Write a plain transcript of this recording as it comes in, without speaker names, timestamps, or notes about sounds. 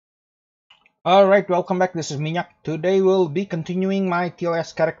Alright, welcome back. This is Minyak. Today we'll be continuing my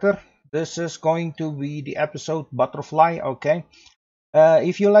TOS character. This is going to be the episode Butterfly, okay?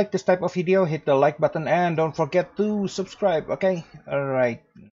 If you like this type of video, hit the like button and don't forget to subscribe, okay? Alright.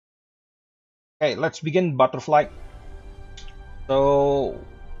 Okay, let's begin Butterfly. So,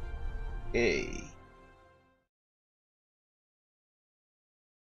 okay.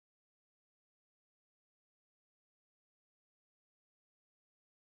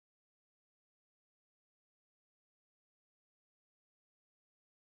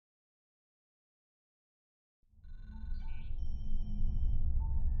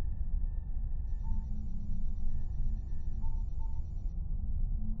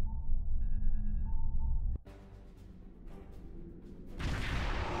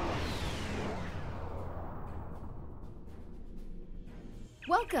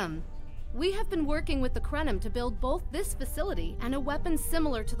 Welcome! We have been working with the Krenim to build both this facility and a weapon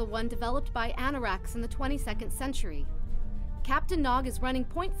similar to the one developed by Anorax in the 22nd century. Captain Nog is running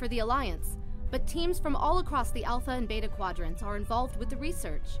point for the Alliance, but teams from all across the Alpha and Beta quadrants are involved with the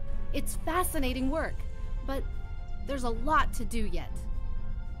research. It's fascinating work, but there's a lot to do yet.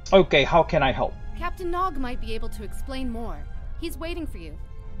 Okay, how can I help? Captain Nog might be able to explain more. He's waiting for you.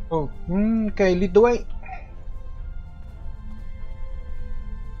 Oh, okay, lead the way.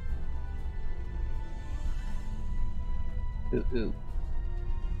 Ooh.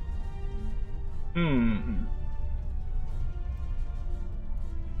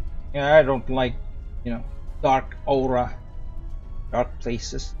 Yeah, I don't like, dark aura, dark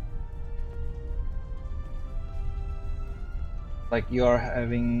places. Like you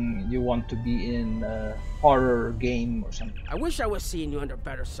want to be in a horror game or something. I wish I was seeing you under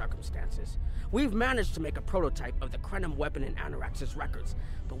better circumstances. We've managed to make a prototype of the Krenim weapon in Anorax's records,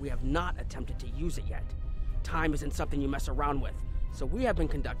 but we have not attempted to use it yet. Time isn't something you mess around with, so we have been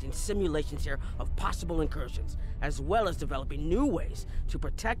conducting simulations here of possible incursions, as well as developing new ways to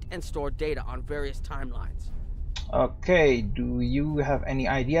protect and store data on various timelines. Okay, do you have any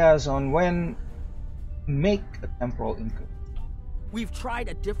ideas on when make a temporal incursion? We've tried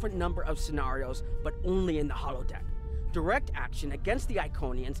a different number of scenarios, but only in the holodeck. Direct action against the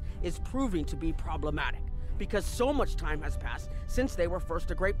Iconians is proving to be problematic, because so much time has passed since they were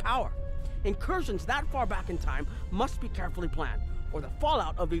first a great power. Incursions that far back in time must be carefully planned, or the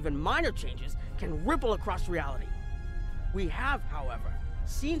fallout of even minor changes can ripple across reality. We have, however,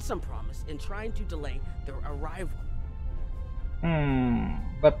 seen some promise in trying to delay their arrival.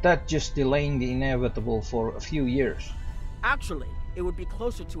 But that's just delaying the inevitable for a few years. Actually, it would be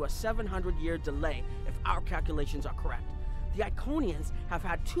closer to a 700-year delay if our calculations are correct. The Iconians have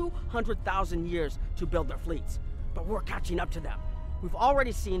had 200,000 years to build their fleets, but we're catching up to them. We've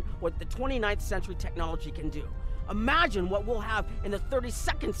already seen what the 29th century technology can do. Imagine what we'll have in the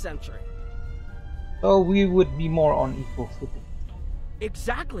 32nd century. So we would be more on equal footing.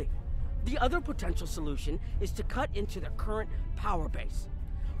 Exactly. The other potential solution is to cut into their current power base.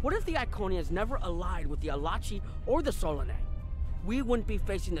 What if the Iconians never allied with the Alachi or the Solanae? We wouldn't be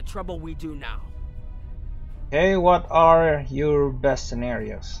facing the trouble we do now. Okay, what are your best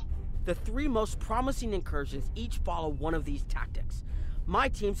scenarios? The three most promising incursions each follow one of these tactics. My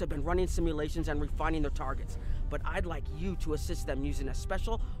teams have been running simulations and refining their targets, but I'd like you to assist them using a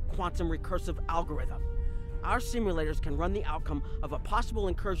special quantum recursive algorithm. Our simulators can run the outcome of a possible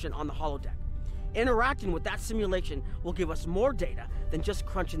incursion on the holodeck. Interacting with that simulation will give us more data than just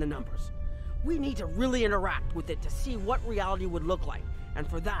crunching the numbers. We need to really interact with it to see what reality would look like, and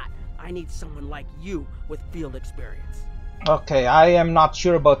for that, I need someone like you with field experience. Okay, I am not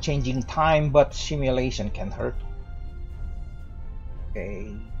sure about changing time, but simulation can hurt.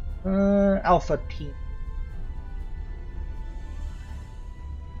 Okay, Alpha Team.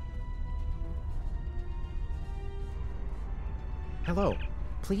 Hello.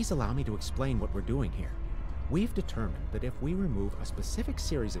 Please allow me to explain what we're doing here. We've determined that if we remove a specific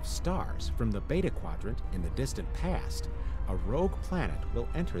series of stars from the Beta Quadrant in the distant past, a rogue planet will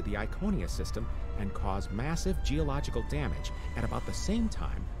enter the Iconia system and cause massive geological damage at about the same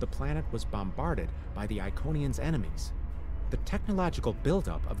time the planet was bombarded by the Iconians' enemies. The technological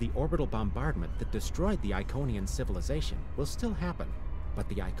buildup of the orbital bombardment that destroyed the Iconian civilization will still happen, but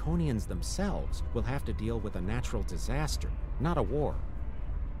the Iconians themselves will have to deal with a natural disaster, not a war.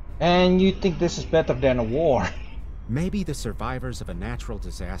 And you think this is better than a war? Maybe the survivors of a natural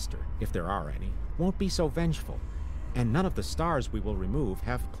disaster, if there are any, won't be so vengeful, and none of the stars we will remove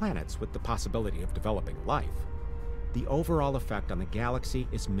have planets with the possibility of developing life. The overall effect on the galaxy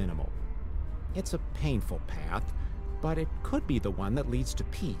is minimal. It's a painful path, but it could be the one that leads to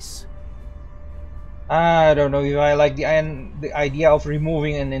peace. I don't know if I like the idea of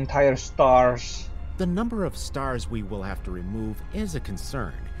removing an entire stars. The number of stars we will have to remove is a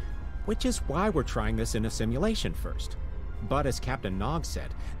concern, which is why we're trying this in a simulation first. But as Captain Nog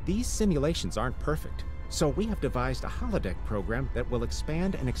said, these simulations aren't perfect, so we have devised a holodeck program that will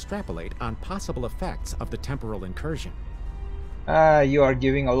expand and extrapolate on possible effects of the temporal incursion. You are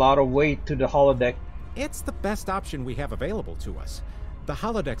giving a lot of weight to the holodeck. It's the best option we have available to us. The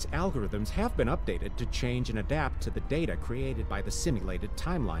holodeck's algorithms have been updated to change and adapt to the data created by the simulated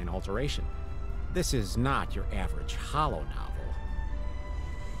timeline alteration. This is not your average holo novel.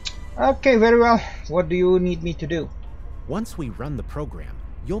 Okay, very well. What do you need me to do? Once we run the program,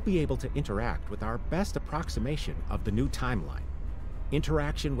 you'll be able to interact with our best approximation of the new timeline.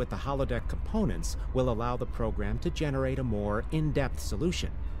 Interaction with the holodeck components will allow the program to generate a more in-depth solution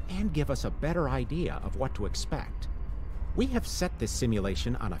and give us a better idea of what to expect. We have set this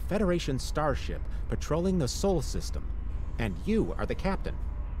simulation on a Federation starship patrolling the Sol system, and you are the captain.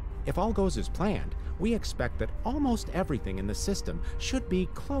 If all goes as planned, we expect that almost everything in the system should be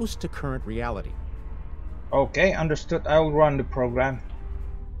close to current reality. Okay, understood. I will run the program.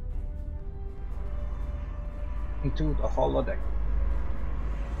 Into the holodeck.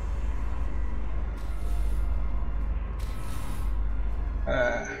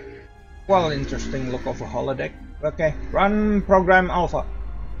 Well, interesting look of a holodeck. Okay, run program alpha.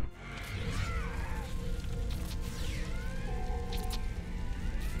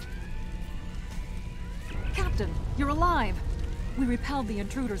 Captain, you're alive! We repelled the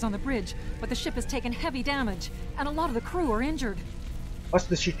intruders on the bridge, but the ship has taken heavy damage, and a lot of the crew are injured. What's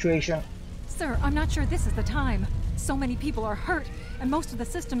the situation? Sir, I'm not sure this is the time. So many people are hurt, and most of the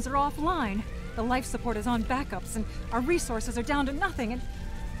systems are offline. The life support is on backups, and our resources are down to nothing, and...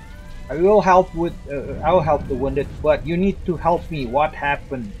 I will help with. I'll help the wounded, but you need to help me. What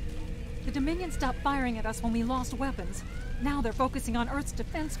happened? The Dominion stopped firing at us when we lost weapons. Now they're focusing on Earth's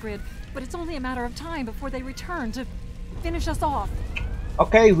defense grid, but it's only a matter of time before they return to finish us off.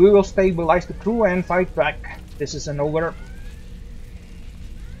 Okay, we will stabilize the crew and fight back. This is an over.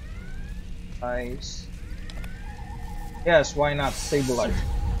 Nice. Yes, why not stabilize?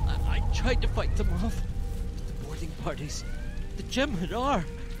 I tried to fight them off. The boarding parties. The Jem'Hadar.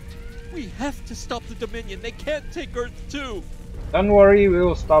 We have to stop the Dominion. They can't take Earth too. Don't worry, we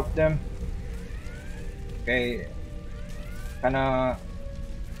will stop them. Okay.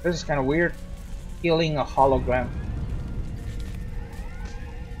 This is kinda weird. Killing a hologram.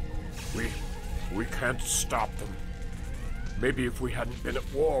 We can't stop them. Maybe if we hadn't been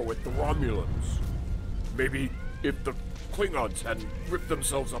at war with the Romulans. Maybe if the Klingons hadn't ripped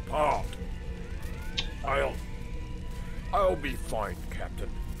themselves apart. I'll be fine, Captain.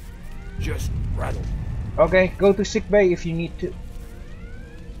 Just rattle. Okay, go to sickbay if you need to.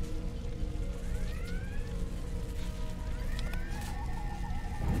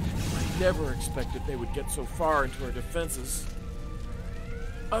 I never expected they would get so far into our defenses.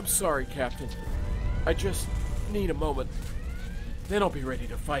 I'm sorry, Captain. I just need a moment. Then I'll be ready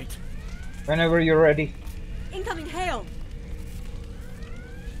to fight. Whenever you're ready. Incoming hail!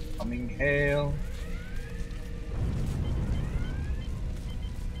 Coming hail.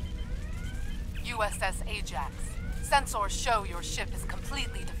 USS Ajax. Sensors show your ship is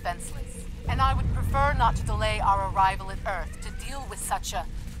completely defenseless, and I would prefer not to delay our arrival at Earth to deal with such a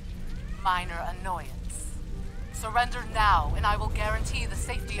minor annoyance. Surrender now, and I will guarantee the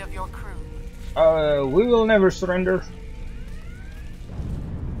safety of your crew. We will never surrender.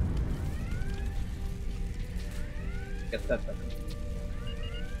 Get that back.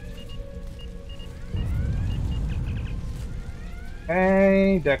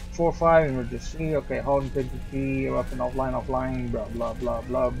 Okay, deck 4-5, emergency. Okay, hold integrity, weapon offline, blah blah blah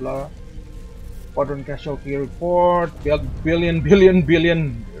blah blah. Quadrant casualty report, billion.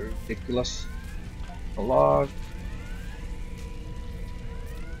 Ridiculous. A lot.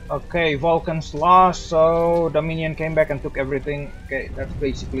 Okay, Vulcans lost, so Dominion came back and took everything. Okay, that's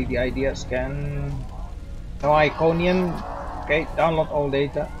basically the idea. Scan. No Iconian. Okay, download all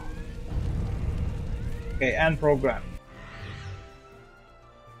data. Okay, and program.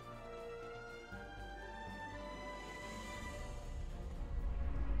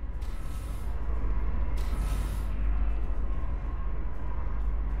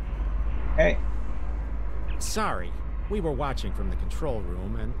 Okay. Sorry, we were watching from the control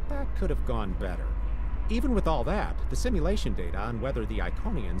room, and that could have gone better. Even with all that, the simulation data on whether the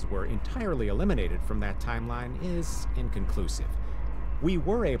Iconians were entirely eliminated from that timeline is inconclusive. We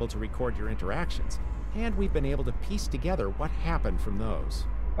were able to record your interactions, and we've been able to piece together what happened from those.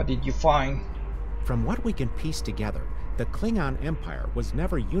 What did you find? From what we can piece together, The Klingon Empire was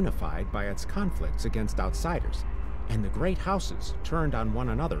never unified by its conflicts against outsiders, and the great houses turned on one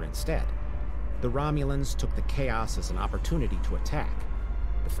another instead. The Romulans took the chaos as an opportunity to attack.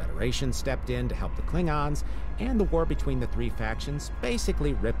 The Federation stepped in to help the Klingons, and the war between the three factions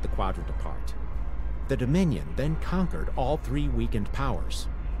basically ripped the quadrant apart. The Dominion then conquered all three weakened powers.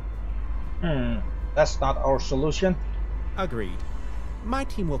 That's not our solution. Agreed. My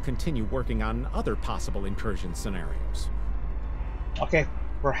team will continue working on other possible incursion scenarios. Okay,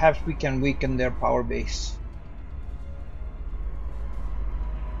 perhaps we can weaken their power base.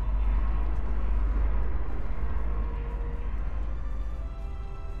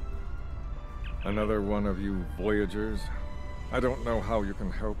 Another one of you Voyagers? I don't know how you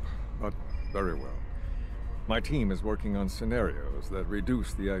can help, but very well. My team is working on scenarios that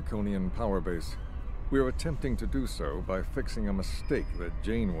reduce the Iconian power base. We're attempting to do so by fixing a mistake that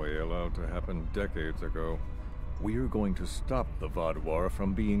Janeway allowed to happen decades ago. We're going to stop the Vaadwaur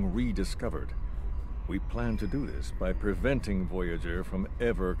from being rediscovered. We plan to do this by preventing Voyager from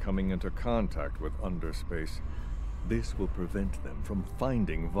ever coming into contact with Underspace. This will prevent them from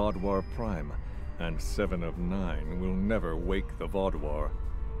finding Vaadwaur Prime, and 7 of 9 will never wake the Vaadwaur.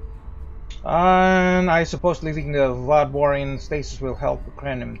 And I suppose leaving the Vaadwaur in stasis will help the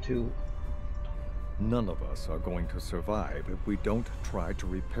Krenim too. None of us are going to survive if we don't try to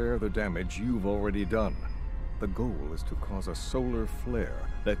repair the damage you've already done. The goal is to cause a solar flare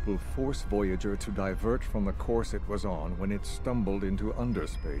that will force Voyager to divert from the course it was on when it stumbled into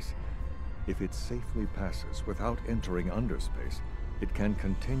Underspace. If it safely passes without entering Underspace, it can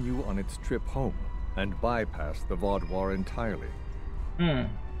continue on its trip home and bypass the Vaadwaur entirely.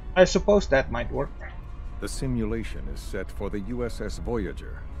 I suppose that might work. The simulation is set for the USS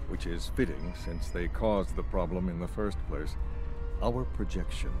Voyager, which is fitting since they caused the problem in the first place. Our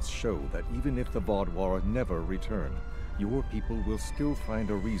projections show that even if the Vaadwaur never return, your people will still find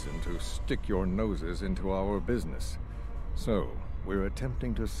a reason to stick your noses into our business. So, we're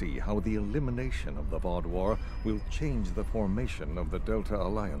attempting to see how the elimination of the Vaadwaur will change the formation of the Delta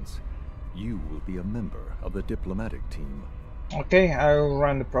Alliance. You will be a member of the diplomatic team. Okay, I'll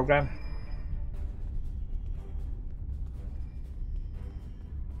run the program.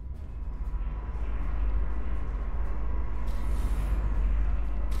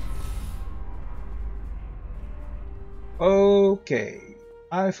 Okay,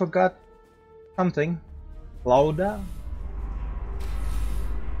 I forgot something. Claudia?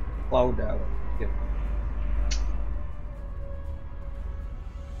 Yeah.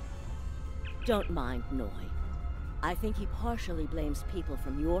 Don't mind Noi. I think he partially blames people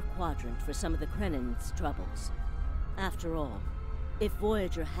from your quadrant for some of the Krenin's troubles. After all, if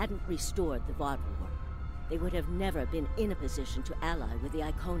Voyager hadn't restored the Vaadwaur, they would have never been in a position to ally with the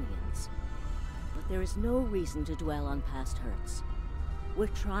Iconians. But there is no reason to dwell on past hurts. We're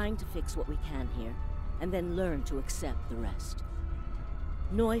trying to fix what we can here, and then learn to accept the rest.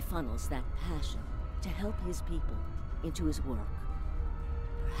 Noi funnels that passion to help his people into his work.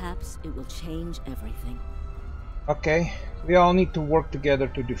 Perhaps it will change everything. Okay, we all need to work together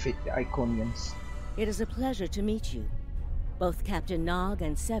to defeat the Iconians. It is a pleasure to meet you. Both Captain Nog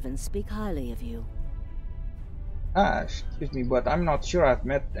and Seven speak highly of you. Excuse me, but I'm not sure I've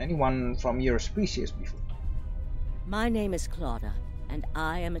met anyone from your species before. My name is Claudia, and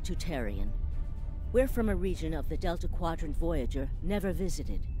I am a Tutarian. We're from a region of the Delta Quadrant Voyager never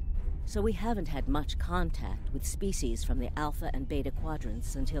visited, so we haven't had much contact with species from the Alpha and Beta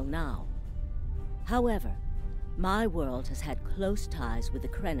Quadrants until now. However, my world has had close ties with the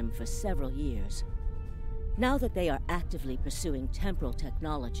Krenim for several years. Now that they are actively pursuing temporal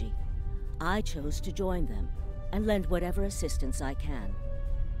technology, I chose to join them and lend whatever assistance I can.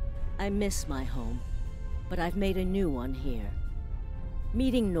 I miss my home, but I've made a new one here.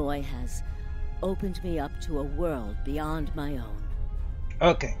 Meeting Noi has opened me up to a world beyond my own.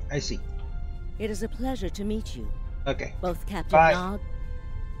 Okay, I see. It is a pleasure to meet you. Okay. Both Captain Bye. Nog...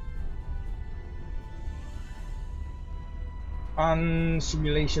 On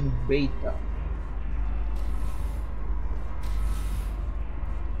simulation beta.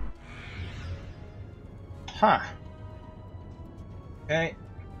 Huh. Okay.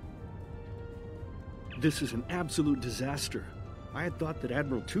 This is an absolute disaster. I had thought that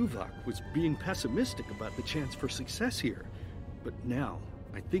Admiral Tuvok was being pessimistic about the chance for success here. But now,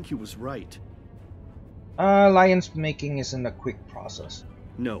 I think he was right. Alliance making isn't a quick process.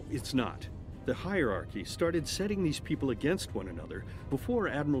 No, it's not. The hierarchy started setting these people against one another before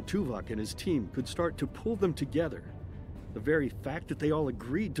Admiral Tuvok and his team could start to pull them together. The very fact that they all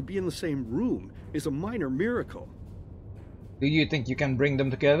agreed to be in the same room is a minor miracle. Do you think you can bring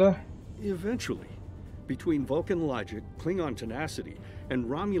them together? Eventually. Between Vulcan logic, Klingon tenacity, and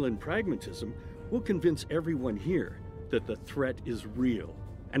Romulan pragmatism, we'll convince everyone here that the threat is real,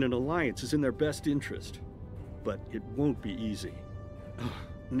 and an alliance is in their best interest. But it won't be easy.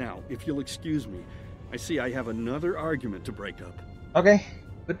 Now, if you'll excuse me, I see I have another argument to break up. Okay,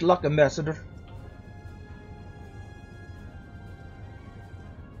 good luck, Ambassador.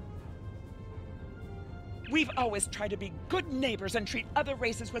 We've always tried to be good neighbors and treat other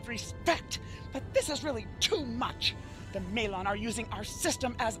races with respect, but this is really too much. The Malon are using our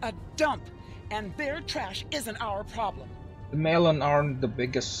system as a dump, and their trash isn't our problem. The Malon aren't the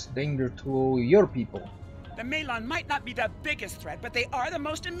biggest danger to your people. The Malon might not be the biggest threat, but they are the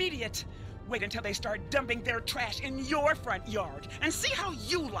most immediate. Wait until they start dumping their trash in your front yard, and see how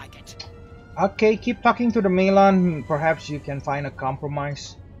you like it. Okay, keep talking to the Malon. Perhaps you can find a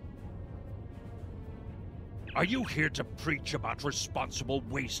compromise. Are you here to preach about responsible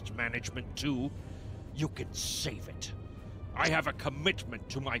waste management too? You can save it. I have a commitment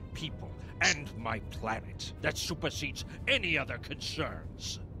to my people and my planet that supersedes any other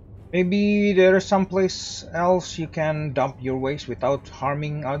concerns. Maybe there is someplace else you can dump your waste without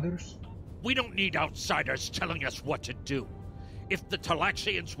harming others? We don't need outsiders telling us what to do. If the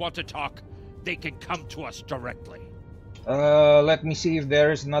Talaxians want to talk, they can come to us directly. Let me see if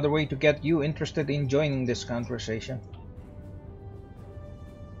there is another way to get you interested in joining this conversation.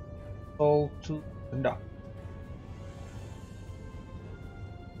 Call to the dock.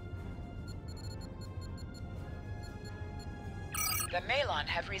 The Malon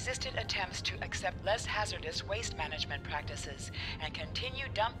have resisted attempts to accept less hazardous waste management practices and continue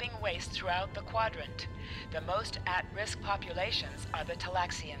dumping waste throughout the quadrant. The most at-risk populations are the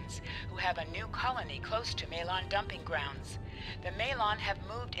Talaxians, who have a new colony close to Malon dumping grounds. The Malon have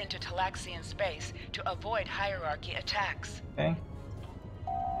moved into Talaxian space to avoid hierarchy attacks. Okay.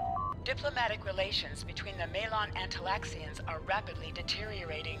 Diplomatic relations between the Malon and Talaxians are rapidly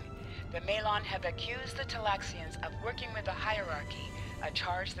deteriorating. The Malon have accused the Talaxians of working with the hierarchy, a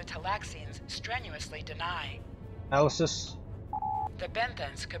charge the Talaxians strenuously deny. Analysis. The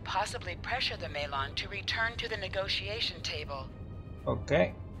Benthans could possibly pressure the Malon to return to the negotiation table.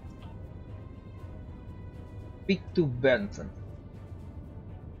 Okay. Speak to Bentham.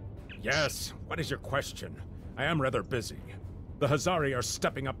 Yes, what is your question? I am rather busy. The Hazari are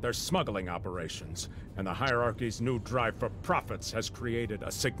stepping up their smuggling operations, and the hierarchy's new drive for profits has created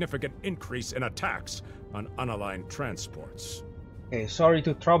a significant increase in attacks on unaligned transports. Okay, sorry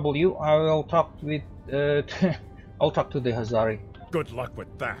to trouble you. I will talk with I'll talk to the Hazari. Good luck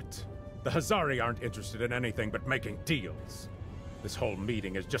with that. The Hazari aren't interested in anything but making deals. This whole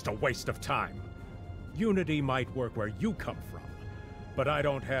meeting is just a waste of time. Unity might work where you come from, but I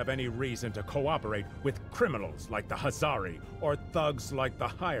don't have any reason to cooperate with criminals like the Hazari or thugs like the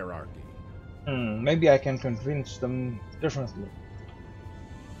hierarchy. Maybe I can convince them differently.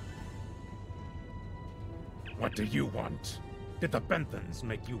 What do you want? Did the Benthans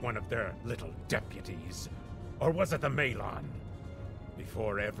make you one of their little deputies? Or was it the Malon?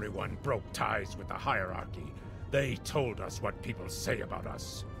 Before everyone broke ties with the hierarchy, they told us what people say about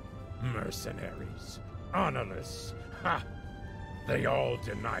us. Mercenaries. Honorless. Ha! They all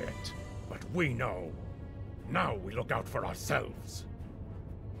deny it, but we know. Now we look out for ourselves.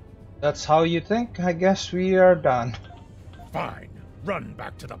 That's how you think? I guess we are done. Fine. Run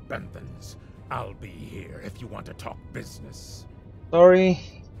back to the Benthans. I'll be here if you want to talk business. Sorry,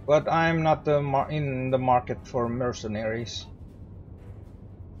 but I'm not in the market for mercenaries.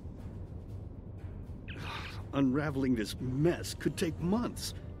 Unraveling this mess could take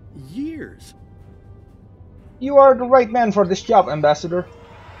months, years. You are the right man for this job, Ambassador.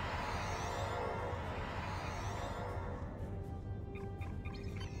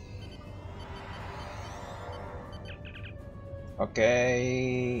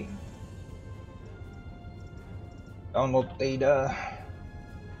 Okay. Download data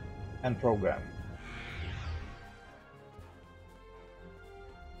and program.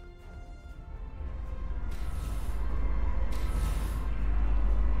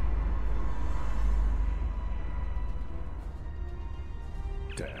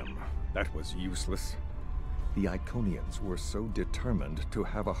 Damn, that was useless. The Iconians were so determined to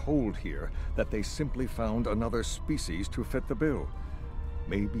have a hold here that they simply found another species to fit the bill.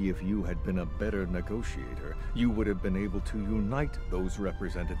 Maybe if you had been a better negotiator, you would have been able to unite those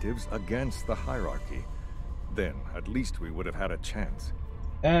representatives against the hierarchy. Then, at least we would have had a chance.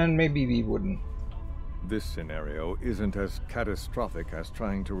 And maybe we wouldn't. This scenario isn't as catastrophic as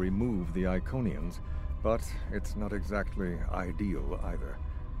trying to remove the Iconians, but it's not exactly ideal either.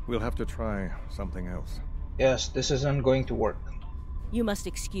 We'll have to try something else. Yes, this isn't going to work. You must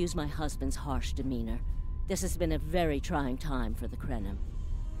excuse my husband's harsh demeanor. This has been a very trying time for the Krenim.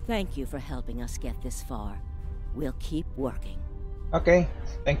 Thank you for helping us get this far. We'll keep working. Okay,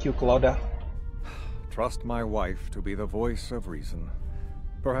 thank you, Claudia. Trust my wife to be the voice of reason.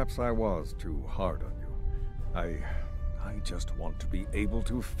 Perhaps I was too hard on you. I just want to be able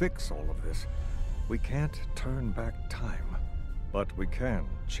to fix all of this. We can't turn back time, but we can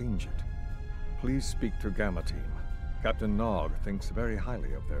change it. Please speak to Gamma Team. Captain Nog thinks very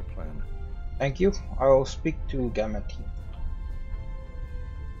highly of their plan. Thank you. I will speak to Gamma Team.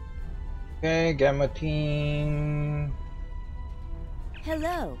 Okay, Gamma Team.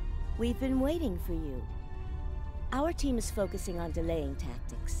 Hello. We've been waiting for you. Our team is focusing on delaying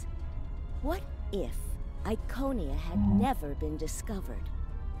tactics. What if Iconia had never been discovered?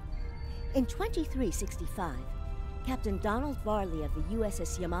 In 2365, Captain Donald Varley of the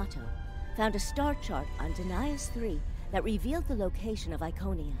USS Yamato found a star chart on Denias 3 that revealed the location of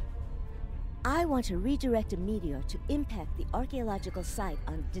Iconia. I want to redirect a meteor to impact the archaeological site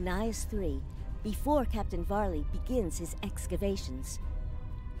on Denias 3 before Captain Varley begins his excavations.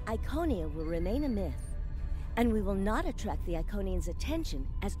 Iconia will remain a myth, and we will not attract the Iconians' attention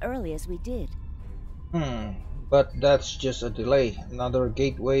as early as we did. But that's just a delay. Another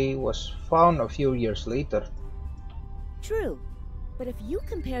gateway was found a few years later. True, but if you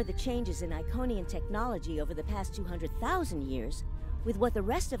compare the changes in Iconian technology over the past 200,000 years with what the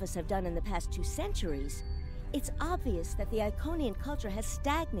rest of us have done in the past 2 centuries, it's obvious that the Iconian culture has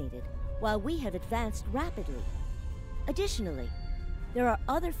stagnated while we have advanced rapidly. Additionally, there are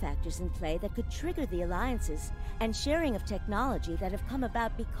other factors in play that could trigger the alliances and sharing of technology that have come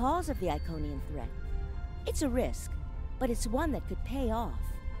about because of the Iconian threat. It's a risk, but it's one that could pay off.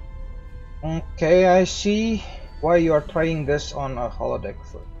 Okay, I see why you are trying this on a holodeck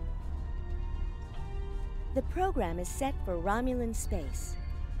first. The program is set for Romulan space.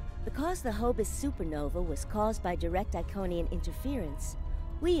 Because the Hobus supernova was caused by direct Iconian interference,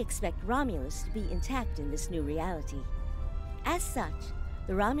 we expect Romulus to be intact in this new reality. As such,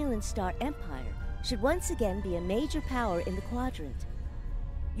 the Romulan Star Empire should once again be a major power in the quadrant.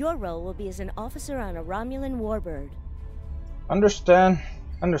 Your role will be as an officer on a Romulan warbird. Understood.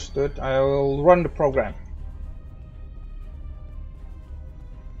 I will run the program.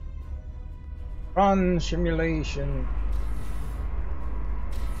 Run simulation.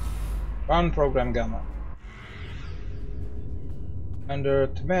 Run program Gamma. And the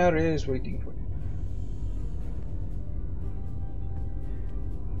Tamer is waiting for you.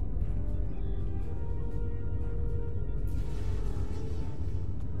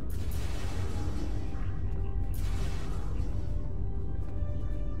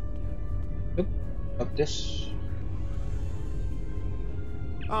 Of this.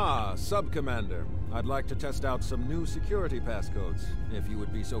 Sub-Commander. I'd like to test out some new security passcodes, if you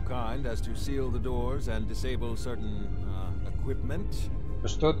would be so kind as to seal the doors and disable certain, equipment.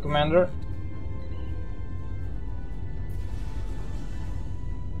 Understood, Commander.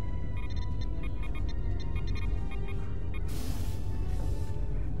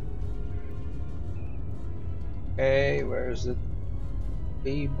 Okay, where is the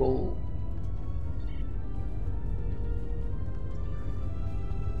table?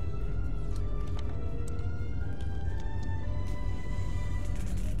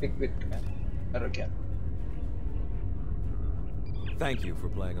 Speak with Commander again. Thank you for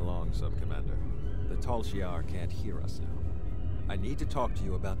playing along, Sub-Commander. The Tal Shiar can't hear us now. I need to talk to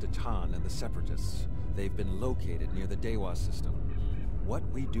you about Datan and the Separatists. They've been located near the Dewa system. What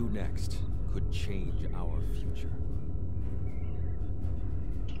we do next could change our future.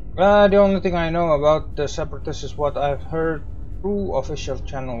 The only thing I know about the Separatists is what I've heard through official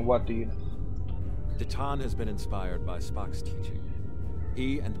channel. What do you know? Datan has been inspired by Spock's teaching.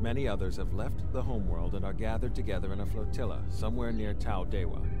 He and many others have left the homeworld and are gathered together in a flotilla somewhere near Tau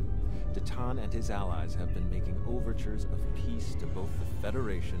Dewa. Datan and his allies have been making overtures of peace to both the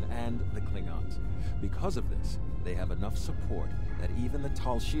Federation and the Klingons. Because of this, they have enough support that even the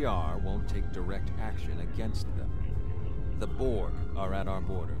Tal Shiar won't take direct action against them. The Borg are at our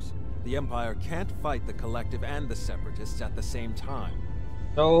borders. The Empire can't fight the Collective and the Separatists at the same time.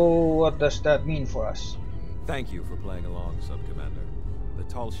 So what does that mean for us? Thank you for playing along, Sub-Commander. The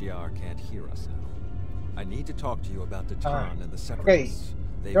Tal Shiar can't hear us now. I need to talk to you about Datan and the Separatists.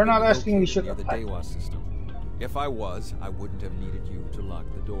 Okay, you're not asking we should near the Dewa system. If I was, I wouldn't have needed you to lock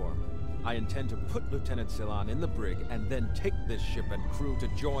the door. I intend to put Lieutenant Silan in the brig and then take this ship and crew to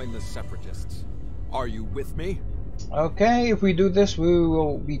join the Separatists. Are you with me? Okay, if we do this, we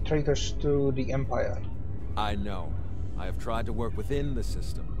will be traitors to the Empire. I know. I have tried to work within the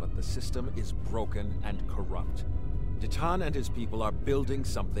system, but the system is broken and corrupt. Titan and his people are building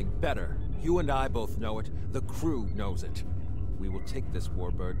something better. You and I both know it. The crew knows it. We will take this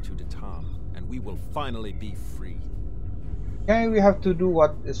warbird to Titan, and we will finally be free. Okay, we have to do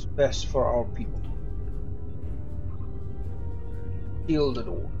what is best for our people. Seal the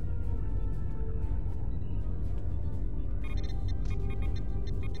door.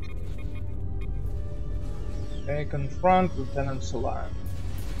 Okay, confront Lieutenant Solar.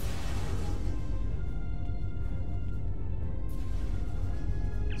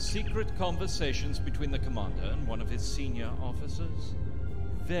 Secret conversations between the commander and one of his senior officers?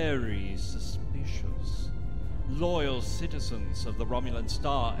 Very suspicious. Loyal citizens of the Romulan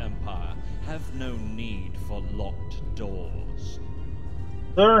Star Empire have no need for locked doors.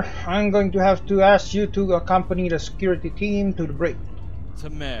 Sir, I'm going to have to ask you to accompany the security team to the break.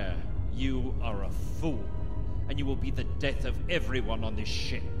 Tamer, you are a fool, and you will be the death of everyone on this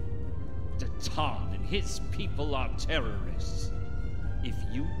ship. Titan and his people are terrorists. If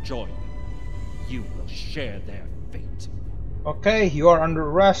you join them, you will share their fate. Okay, you are under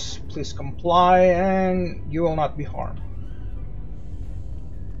arrest. Please comply and you will not be harmed.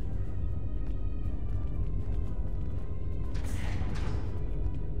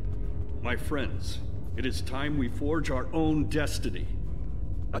 My friends, it is time we forge our own destiny.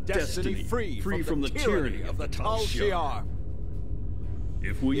 A destiny free from the tyranny of the Tal Shiar.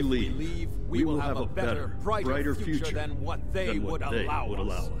 If we leave, we will have a better, brighter future than what they would allow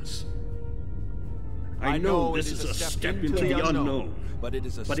us. I know this is a step into the unknown, but it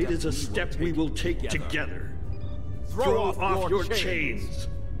is a step we will take together. Throw off your chains.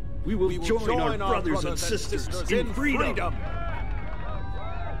 We will join our brothers and sisters in freedom.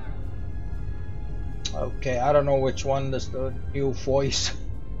 Okay, I don't know which one is the new voice.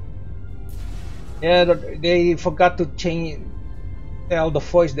 Yeah, they forgot to change. Tell the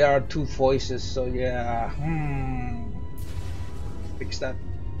voice. There are two voices, so yeah. Fix that.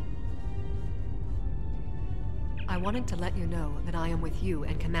 I wanted to let you know that I am with you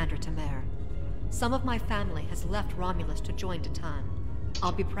and Commander Tamer. Some of my family has left Romulus to join Titan.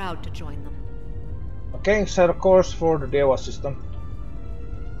 I'll be proud to join them. Okay, set a course for the Dewa system.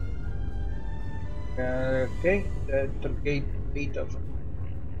 Okay, the gate of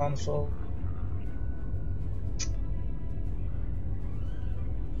console.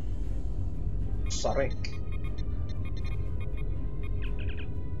 Sarek.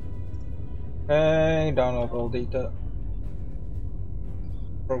 Okay, download all data.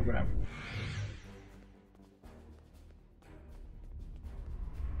 Program.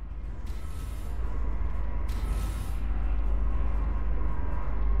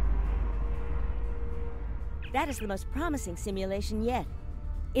 That is the most promising simulation yet.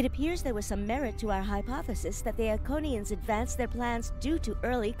 It appears there was some merit to our hypothesis that the Iconians advanced their plans due to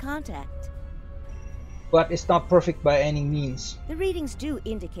early contact. But it's not perfect by any means. The readings do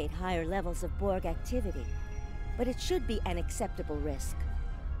indicate higher levels of Borg activity, but it should be an acceptable risk.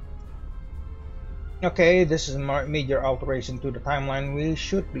 Okay, this is a major alteration to the timeline. We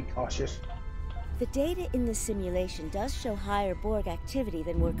should be cautious. The data in this simulation does show higher Borg activity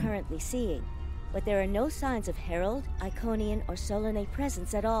than we're currently seeing, but there are no signs of Herald, Iconian, or Solanae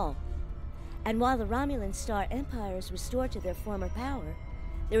presence at all. And while the Romulan Star Empire is restored to their former power,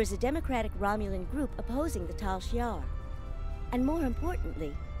 there is a democratic Romulan group opposing the Tal Shiar. And more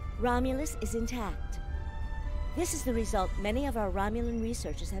importantly, Romulus is intact. This is the result many of our Romulan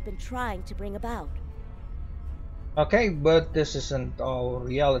researchers have been trying to bring about. Okay, but this isn't all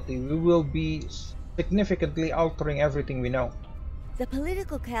reality. We will be significantly altering everything we know. The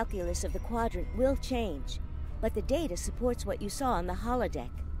political calculus of the quadrant will change, but the data supports what you saw on the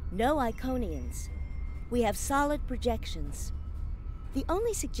holodeck. No Iconians. We have solid projections. The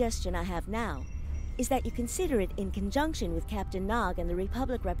only suggestion I have now is that you consider it in conjunction with Captain Nog and the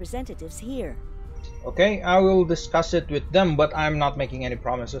Republic representatives here. Okay, I will discuss it with them, but I'm not making any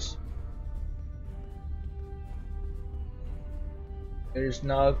promises. Where is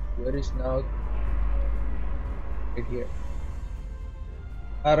Nog? Where is Nog? Right here.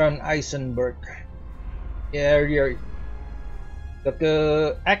 Aaron Eisenberg. Yeah, here. But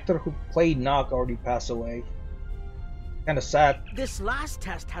the actor who played Nog already passed away. Kinda sad. This last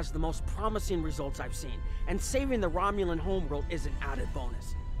test has the most promising results I've seen, and saving the Romulan homeworld is an added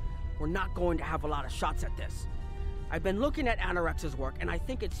bonus. We're not going to have a lot of shots at this. I've been looking at Anorex's work, and I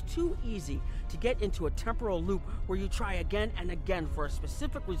think it's too easy to get into a temporal loop where you try again and again for a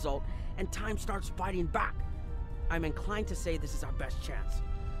specific result, and time starts fighting back. I'm inclined to say this is our best chance.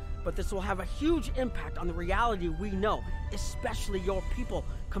 But this will have a huge impact on the reality we know, especially your people,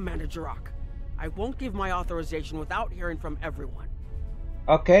 Commander Jirok. I won't give my authorization without hearing from everyone.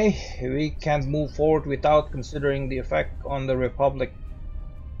 Okay, we can't move forward without considering the effect on the Republic.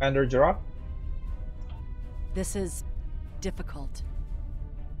 Commander Jirok? This is difficult.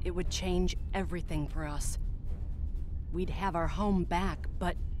 It would change everything for us. We'd have our home back,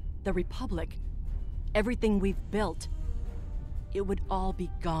 but the Republic, everything we've built, it would all be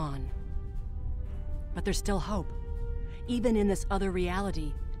gone. But there's still hope. Even in this other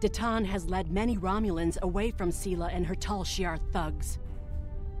reality, Datan has led many Romulans away from Sela and her Tal Shiar thugs.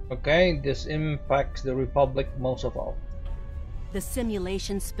 Okay, this impacts the Republic most of all. The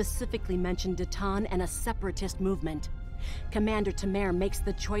simulation specifically mentioned Datan and a separatist movement. Commander Tamer makes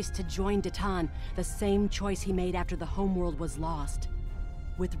the choice to join Datan, the same choice he made after the homeworld was lost.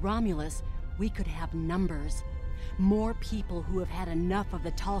 With Romulus, we could have numbers. More people who have had enough of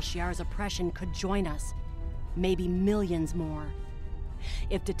the Tal Shiar's oppression could join us. Maybe millions more.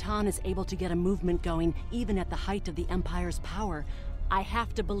 If Datan is able to get a movement going, even at the height of the Empire's power, I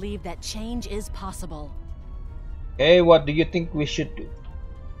have to believe that change is possible. Okay, what do you think we should do?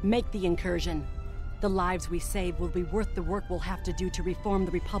 Make the incursion. The lives we save will be worth the work we'll have to do to reform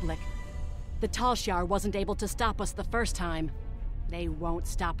the Republic. The Tal Shiar wasn't able to stop us the first time. They won't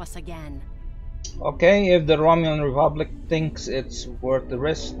stop us again. Okay, if the Romulan Republic thinks it's worth the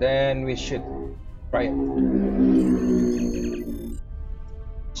risk, then we should try it.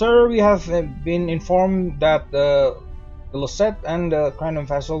 Sir, we have been informed that the Lucette and the Cranum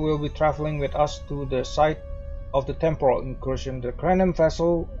vessel will be traveling with us to the site of the temporal incursion. The Cranum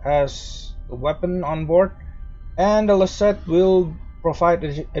vessel has a weapon on board, and the Lucette will provide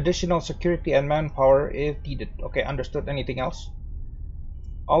additional security and manpower if needed. Okay, understood. Anything else?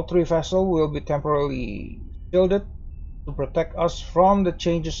 All three vessels will be temporarily shielded to protect us from the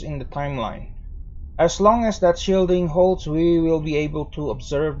changes in the timeline. As long as that shielding holds, we will be able to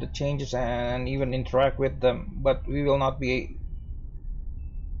observe the changes and even interact with them, but we will not be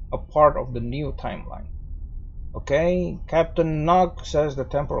a part of the new timeline. Okay, Captain Nog says the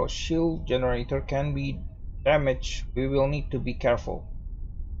temporal shield generator can be damaged. We will need to be careful.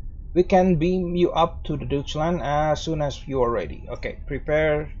 We can beam you up to the Deutschland as soon as you are ready. Okay,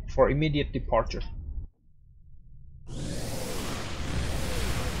 prepare for immediate departure.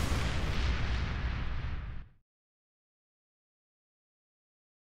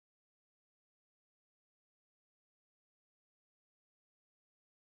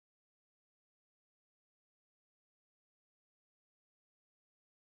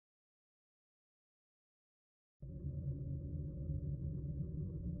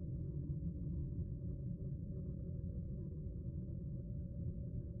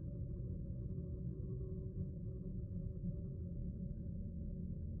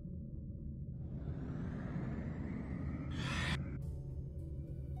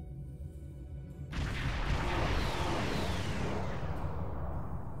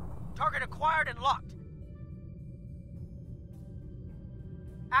 Target acquired and locked.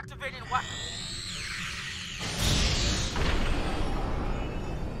 Activating weapon.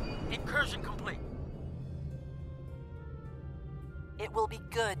 Incursion complete. It will be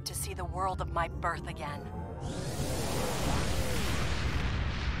good to see the world of my birth again.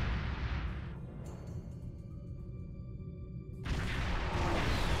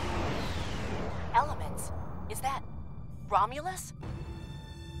 Elements? Is that Romulus?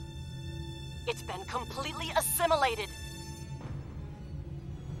 It's been completely assimilated.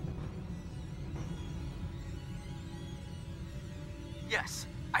 Yes,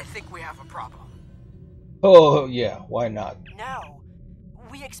 I think we have a problem. Oh yeah, why not? No.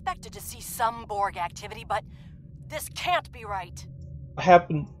 We expected to see some Borg activity, but this can't be right. What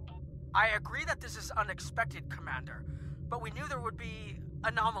happened? I agree that this is unexpected, Commander, but we knew there would be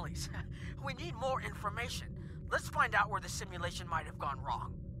anomalies. We need more information. Let's find out where the simulation might have gone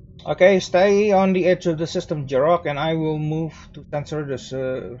wrong. Okay, stay on the edge of the system, Jirok, and I will move to sensor this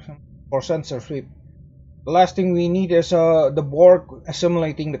for sensor sweep. The last thing we need is the Borg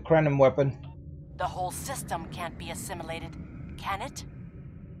assimilating the Cranum weapon. The whole system can't be assimilated, can it?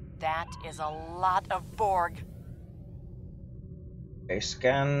 That is a lot of Borg. Okay,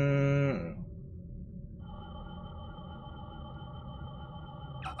 scan.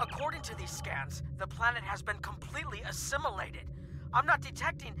 According to these scans, the planet has been completely assimilated. I'm not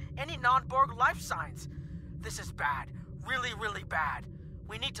detecting any non-Borg life signs. This is bad. Really, really bad.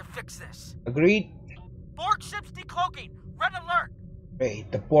 We need to fix this. Agreed. Borg ships decloaking. Red alert. Wait,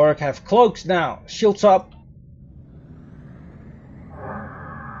 the Borg have cloaks now. Shields up.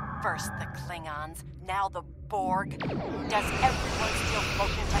 First the Klingons, now the Borg. Does everyone steal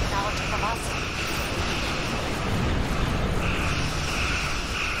cloaking technology from us?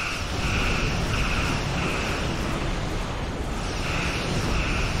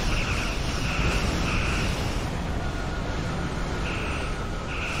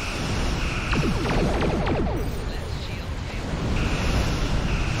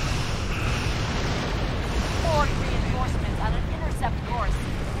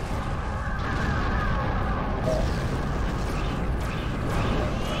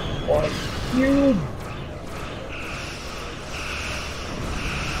 shield!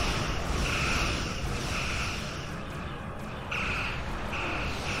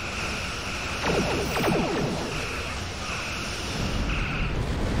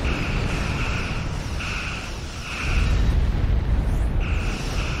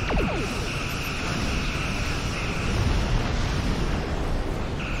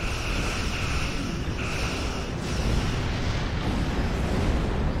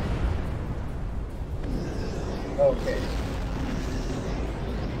 Okay.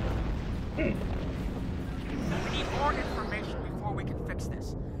 We need more information before we can fix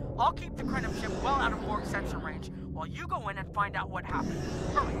this. I'll keep the Krenim ship well out of Borg sensor range, while you go in and find out what happened.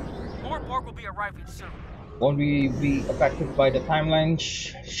 Hurry! More Borg will be arriving soon. Won't we be affected by the timeline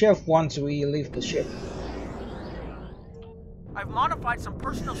shift once we leave the ship? I've modified some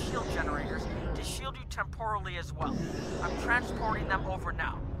personal shield generators to shield you temporally as well. I'm transporting them over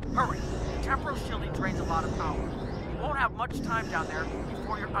now. Hurry! Temporal shielding drains a lot of power. You won't have much time down there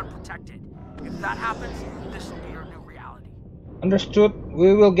before you're unprotected. If that happens, this will be your new reality. Understood.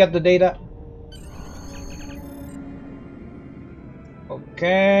 We will get the data.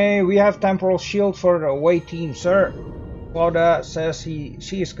 Okay, we have temporal shield for the away team, sir. Claudia says she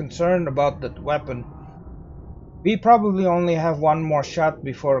is concerned about that weapon. We probably only have one more shot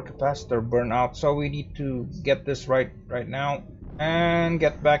before capacitor burnout, so we need to get this right now and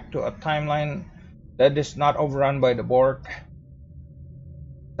get back to a timeline that is not overrun by the Borg.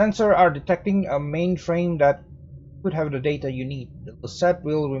 Sensors are detecting a mainframe that could have the data you need. The set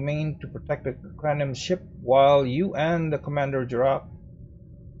will remain to protect the Krenim ship while you and the Commander Giraffe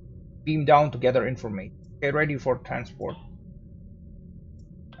beam down to gather information. Get ready for transport.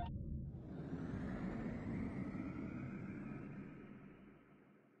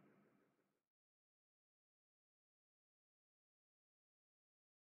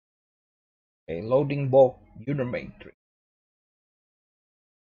 Okay, loading bulk unit matrix.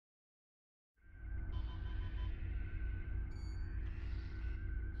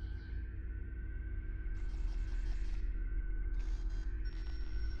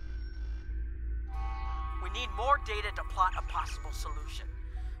 We need more data to plot a possible solution.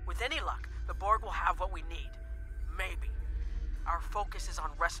 With any luck, the Borg will have what we need. Maybe. Our focus is on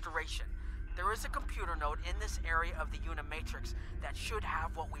restoration. There is a computer node in this area of the Unimatrix that should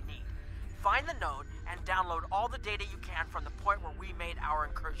have what we need. Find the node and download all the data you can from the point where we made our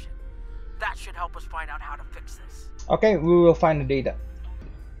incursion. That should help us find out how to fix this. Okay, we will find the data.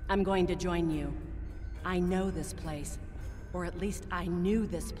 I'm going to join you. I know this place. Or at least I knew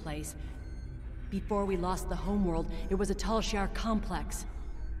this place. Before we lost the homeworld, it was a Tal Shiar complex.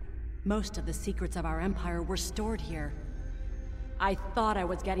 Most of the secrets of our empire were stored here. I thought I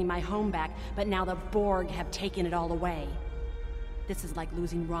was getting my home back, but now the Borg have taken it all away. This is like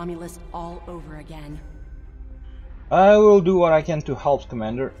losing Romulus all over again. I will do what I can to help,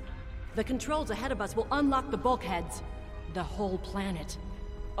 Commander. The controls ahead of us will unlock the bulkheads. The whole planet.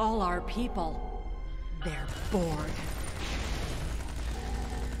 All our people. They're Borg.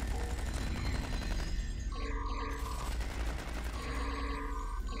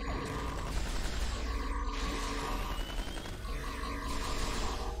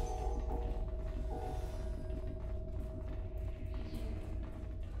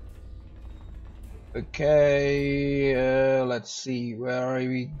 Okay, let's see, where are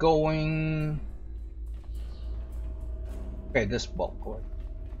we going? Okay, this bulk.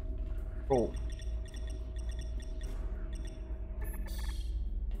 Oh.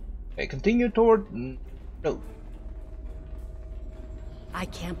 Okay, continue toward. No. I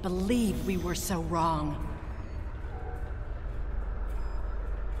can't believe we were so wrong.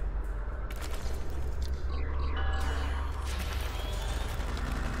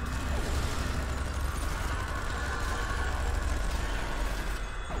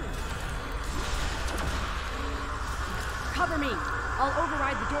 Cover me! I'll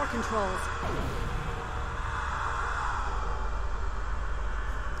override the door controls.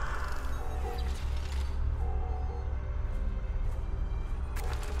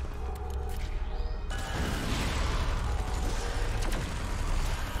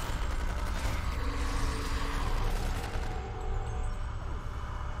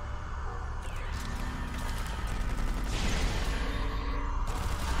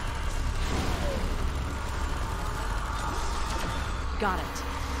 Got it.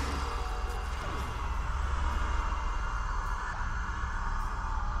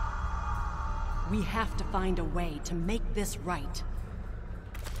 We have to find a way to make this right.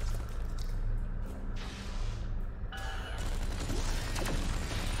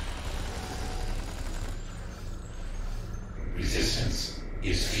 Resistance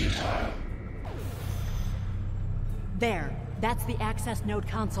is futile. There. That's the access node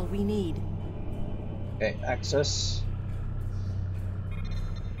console we need. Okay, access.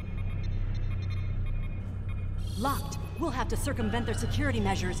 Locked. We'll have to circumvent their security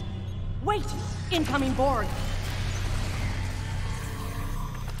measures. Wait! Incoming Borg!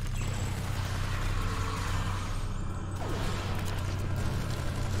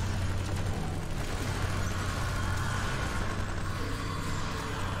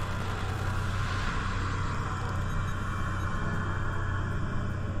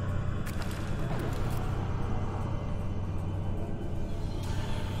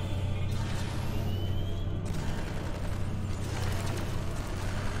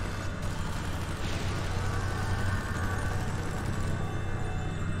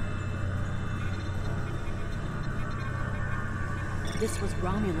 This was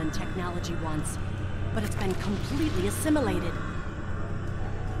Romulan technology once, but it's been completely assimilated.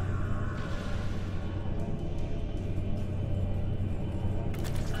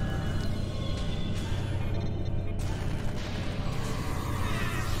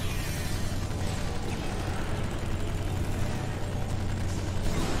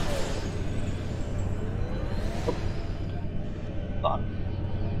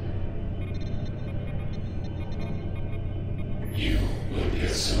 You will be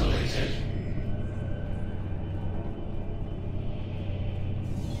assimilated.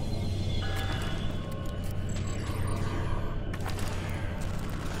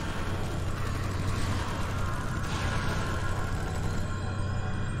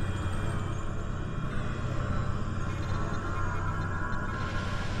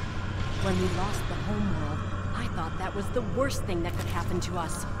 When we lost the homeworld, I thought that was the worst thing that could happen to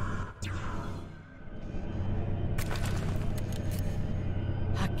us.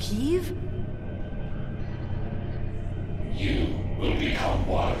 Hakiv? You will become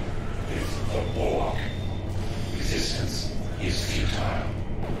one with the Borg. Resistance is futile.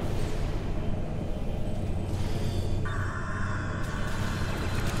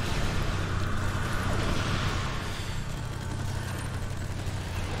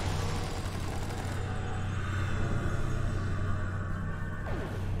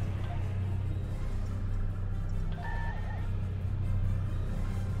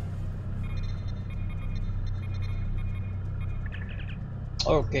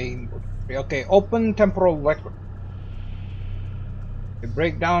 Okay, open temporal record. A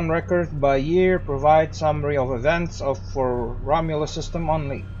breakdown record by year, provide summary of events for Romulus system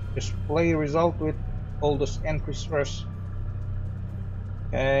only. Display result with oldest entries first.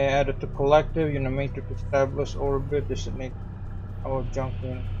 Okay, added to collective, Unimatrix established orbit, designate our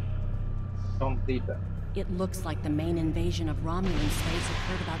junction. Don't need that. It looks like the main invasion of Romulan space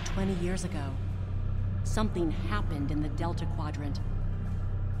occurred about 20 years ago. Something happened in the Delta Quadrant.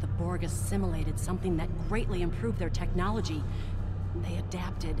 The Borg assimilated something that greatly improved their technology. They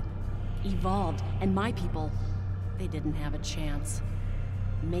adapted, evolved, and my people, they didn't have a chance.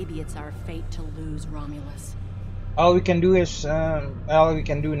 Maybe it's our fate to lose Romulus. All we can do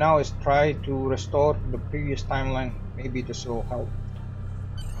now is try to restore the previous timeline. Maybe this will help.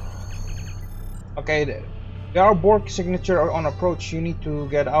 Okay, there are Borg signature on approach. You need to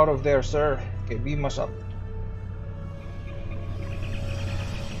get out of there, sir. Okay, beam us up.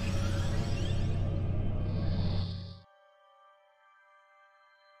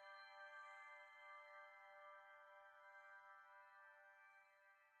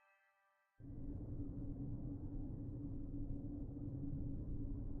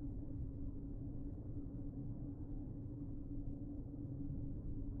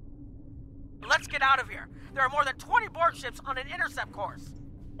 Let's get out of here. There are more than 20 Borg ships on an intercept course.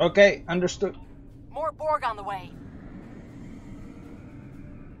 Okay, understood. More Borg on the way.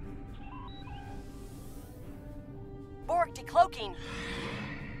 Borg decloaking.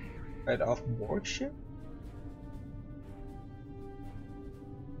 Right off Borg ship?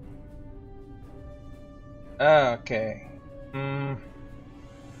 Okay.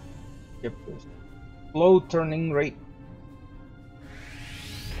 Yep. Slow turning rate.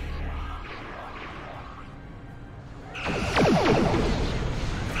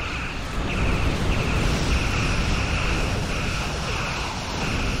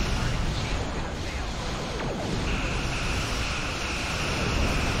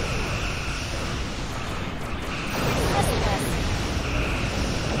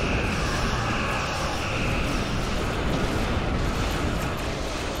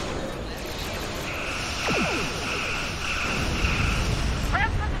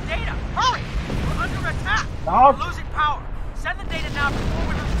 We're losing power. Send the data now before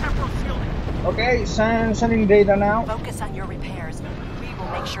we lose temporal shielding. Okay, sending data now. Focus on your repairs. We will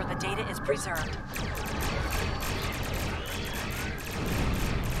make sure the data is preserved.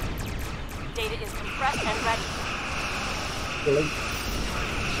 Data is compressed and ready. Delete.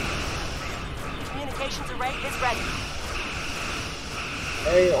 Communications array is ready.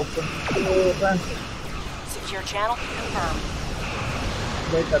 Hey, open the transfer. Secure channel confirmed.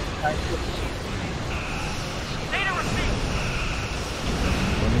 Data type. Data received.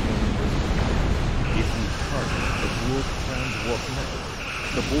 If we target the dual transwarp network,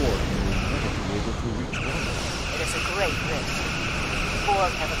 the Borg will never be able to reach Romulus. It is a great risk. The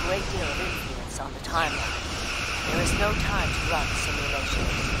Borg have a great deal of influence on the timeline. There is no time to run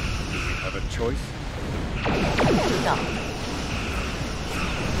simulations. Do we have a choice? No.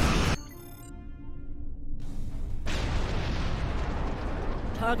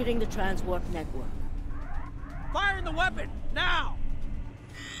 Targeting the transwarp network. Firing the weapon, now!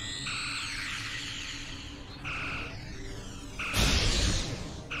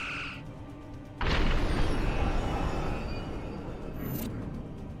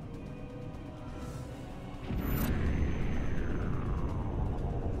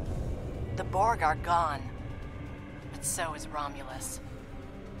 The Borg are gone. But so is Romulus.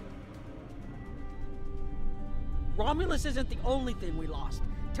 Romulus isn't the only thing we lost.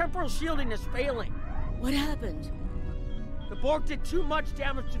 Temporal shielding is failing. What happened? The Borg did too much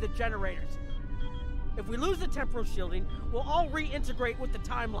damage to the generators. If we lose the temporal shielding, we'll all reintegrate with the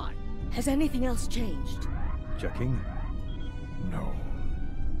timeline. Has anything else changed? Checking? No.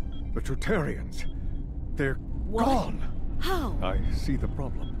 The Tutarians. They're What? gone. How? I see the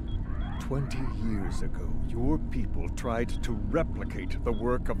problem. 20 years ago, your people tried to replicate the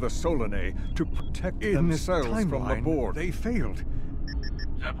work of the Solanae to protect themselves from the Borg. They failed.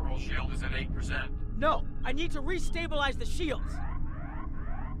 Temporal shield is at 8%. No, I need to restabilize the shields.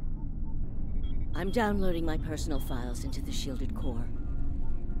 I'm downloading my personal files into the shielded core.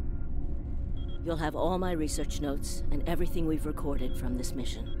 You'll have all my research notes and everything we've recorded from this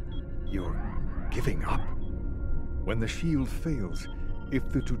mission. You're giving up? When the shield fails, if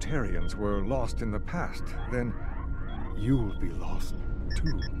the Tutarians were lost in the past, then you'll be lost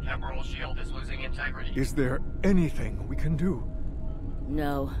too. Temporal shield is losing integrity. Is there anything we can do?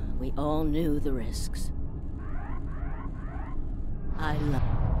 No, we all knew the risks. I love...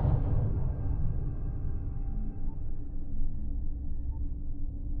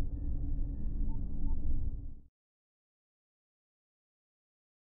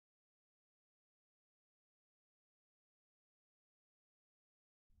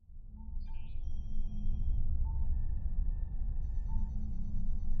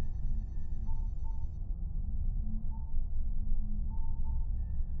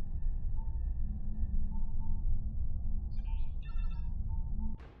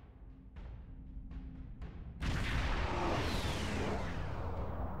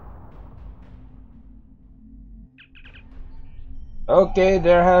 Okay,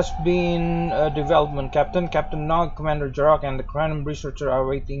 there has been a development, Captain. Captain Nog, Commander Jarok, and the Cranum researcher are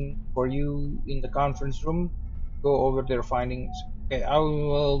waiting for you in the conference room. Go over their findings. Okay, I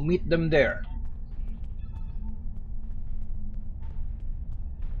will meet them there.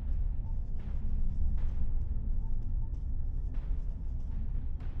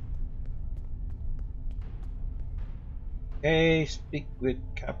 Okay, speak with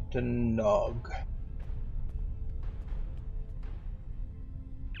Captain Nog.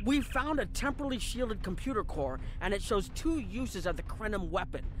 We found a temporally shielded computer core, and it shows 2 uses of the Crenum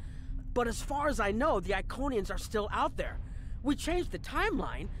weapon. But as far as I know, the Iconians are still out there. We changed the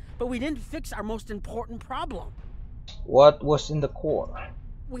timeline, but we didn't fix our most important problem. What was in the core?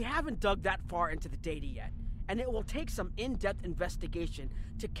 We haven't dug that far into the data yet, and it will take some in-depth investigation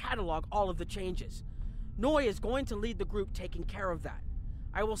to catalog all of the changes. Noi is going to lead the group taking care of that.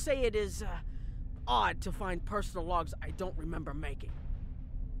 I will say it is odd to find personal logs I don't remember making.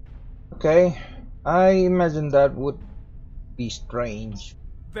 Okay, I imagine that would be strange.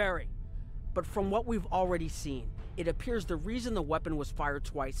 Very. But from what we've already seen, it appears the reason the weapon was fired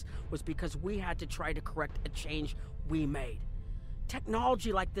twice was because we had to try to correct a change we made.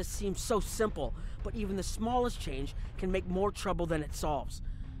 Technology like this seems so simple, but even the smallest change can make more trouble than it solves.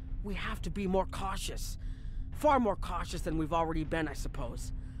 We have to be more cautious. Far more cautious than we've already been, I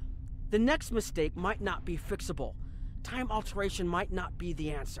suppose. The next mistake might not be fixable. Time alteration might not be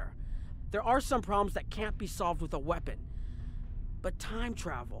the answer. There are some problems that can't be solved with a weapon. But time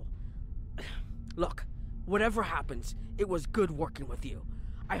travel... Look, whatever happens, it was good working with you.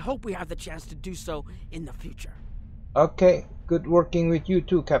 I hope we have the chance to do so in the future. Okay, good working with you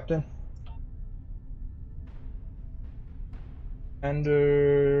too, Captain. And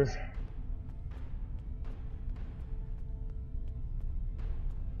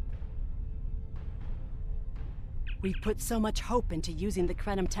We've put so much hope into using the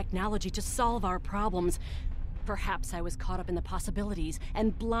Krenim technology to solve our problems. Perhaps I was caught up in the possibilities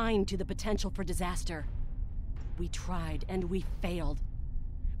and blind to the potential for disaster. We tried and we failed.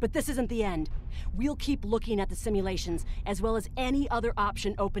 But this isn't the end. We'll keep looking at the simulations, as well as any other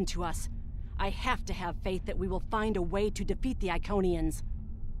option open to us. I have to have faith that we will find a way to defeat the Iconians.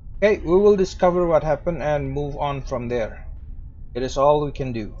 Okay, we will discover what happened and move on from there. It is all we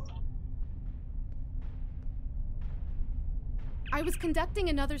can do. I was conducting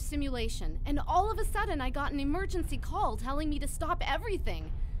another simulation, and all of a sudden I got an emergency call telling me to stop everything.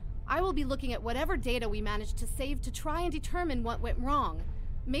 I will be looking at whatever data we managed to save to try and determine what went wrong.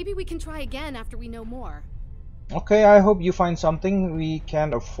 Maybe we can try again after we know more. Okay, I hope you find something. We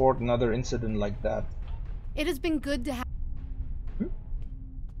can't afford another incident like that. It has been good to have...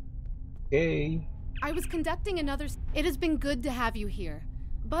 Okay. I was conducting another... It has been good to have you here.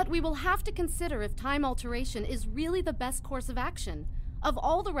 But we will have to consider if time alteration is really the best course of action. Of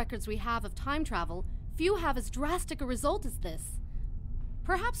all the records we have of time travel, few have as drastic a result as this.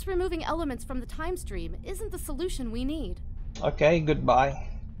 Perhaps removing elements from the time stream isn't the solution we need. Okay, goodbye.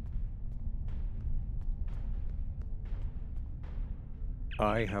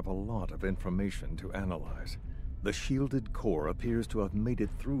 I have a lot of information to analyze. The shielded core appears to have made it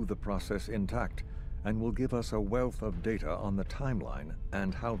through the process intact, and will give us a wealth of data on the timeline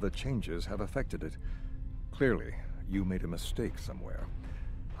and how the changes have affected it. Clearly, you made a mistake somewhere.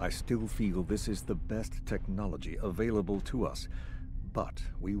 I still feel this is the best technology available to us, but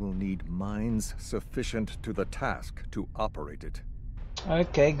we will need minds sufficient to the task to operate it.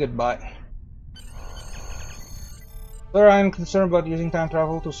 Okay, goodbye. Sir, I am concerned about using time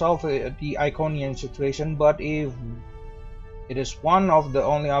travel to solve the Iconian situation, but if it is one of the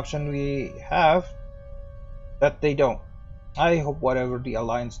only options we have, that they don't. I hope whatever the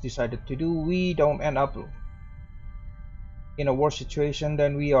Alliance decided to do, we don't end up in a worse situation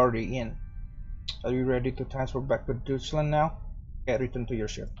than we are already in. Are you ready to transfer back to Deutschland now? Okay, return to your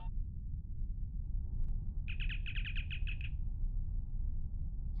ship.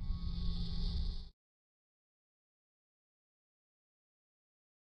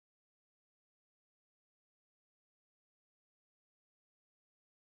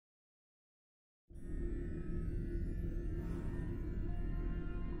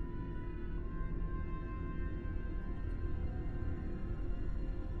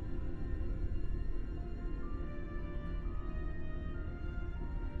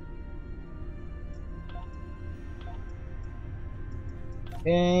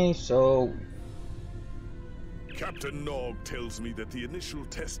 Okay, so... Captain Nog tells me that the initial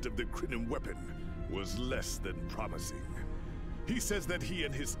test of the Krenim weapon was less than promising. He says that he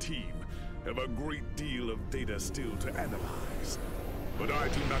and his team have a great deal of data still to analyze. But I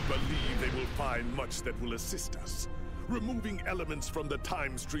do not believe they will find much that will assist us. Removing elements from the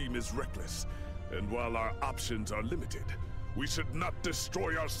time stream is reckless, and while our options are limited, we should not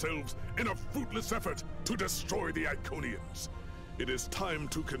destroy ourselves in a fruitless effort to destroy the Iconians. It is time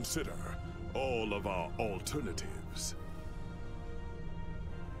to consider all of our alternatives.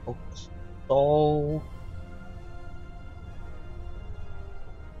 So...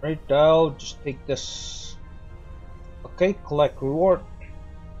 right now, just take this. Okay, collect reward.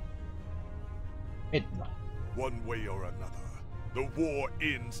 Midnight. One way or another, the war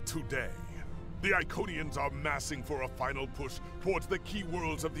ends today. The Iconians are massing for a final push towards the key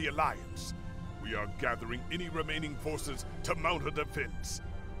worlds of the Alliance. We are gathering any remaining forces to mount a defense.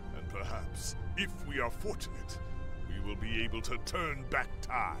 And perhaps, if we are fortunate, we will be able to turn back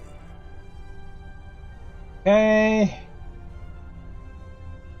time. Okay.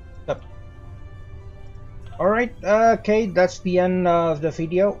 Stop. Alright, okay, that's the end of the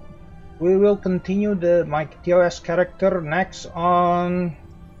video. We will continue my TOS character next on...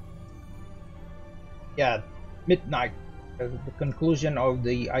 yeah, midnight. The conclusion of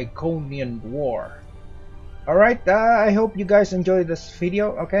the Iconian War. Alright, I hope you guys enjoyed this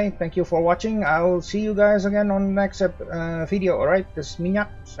video. Okay, thank you for watching. I will see you guys again on the next video. Alright, this is Minyak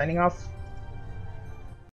signing off.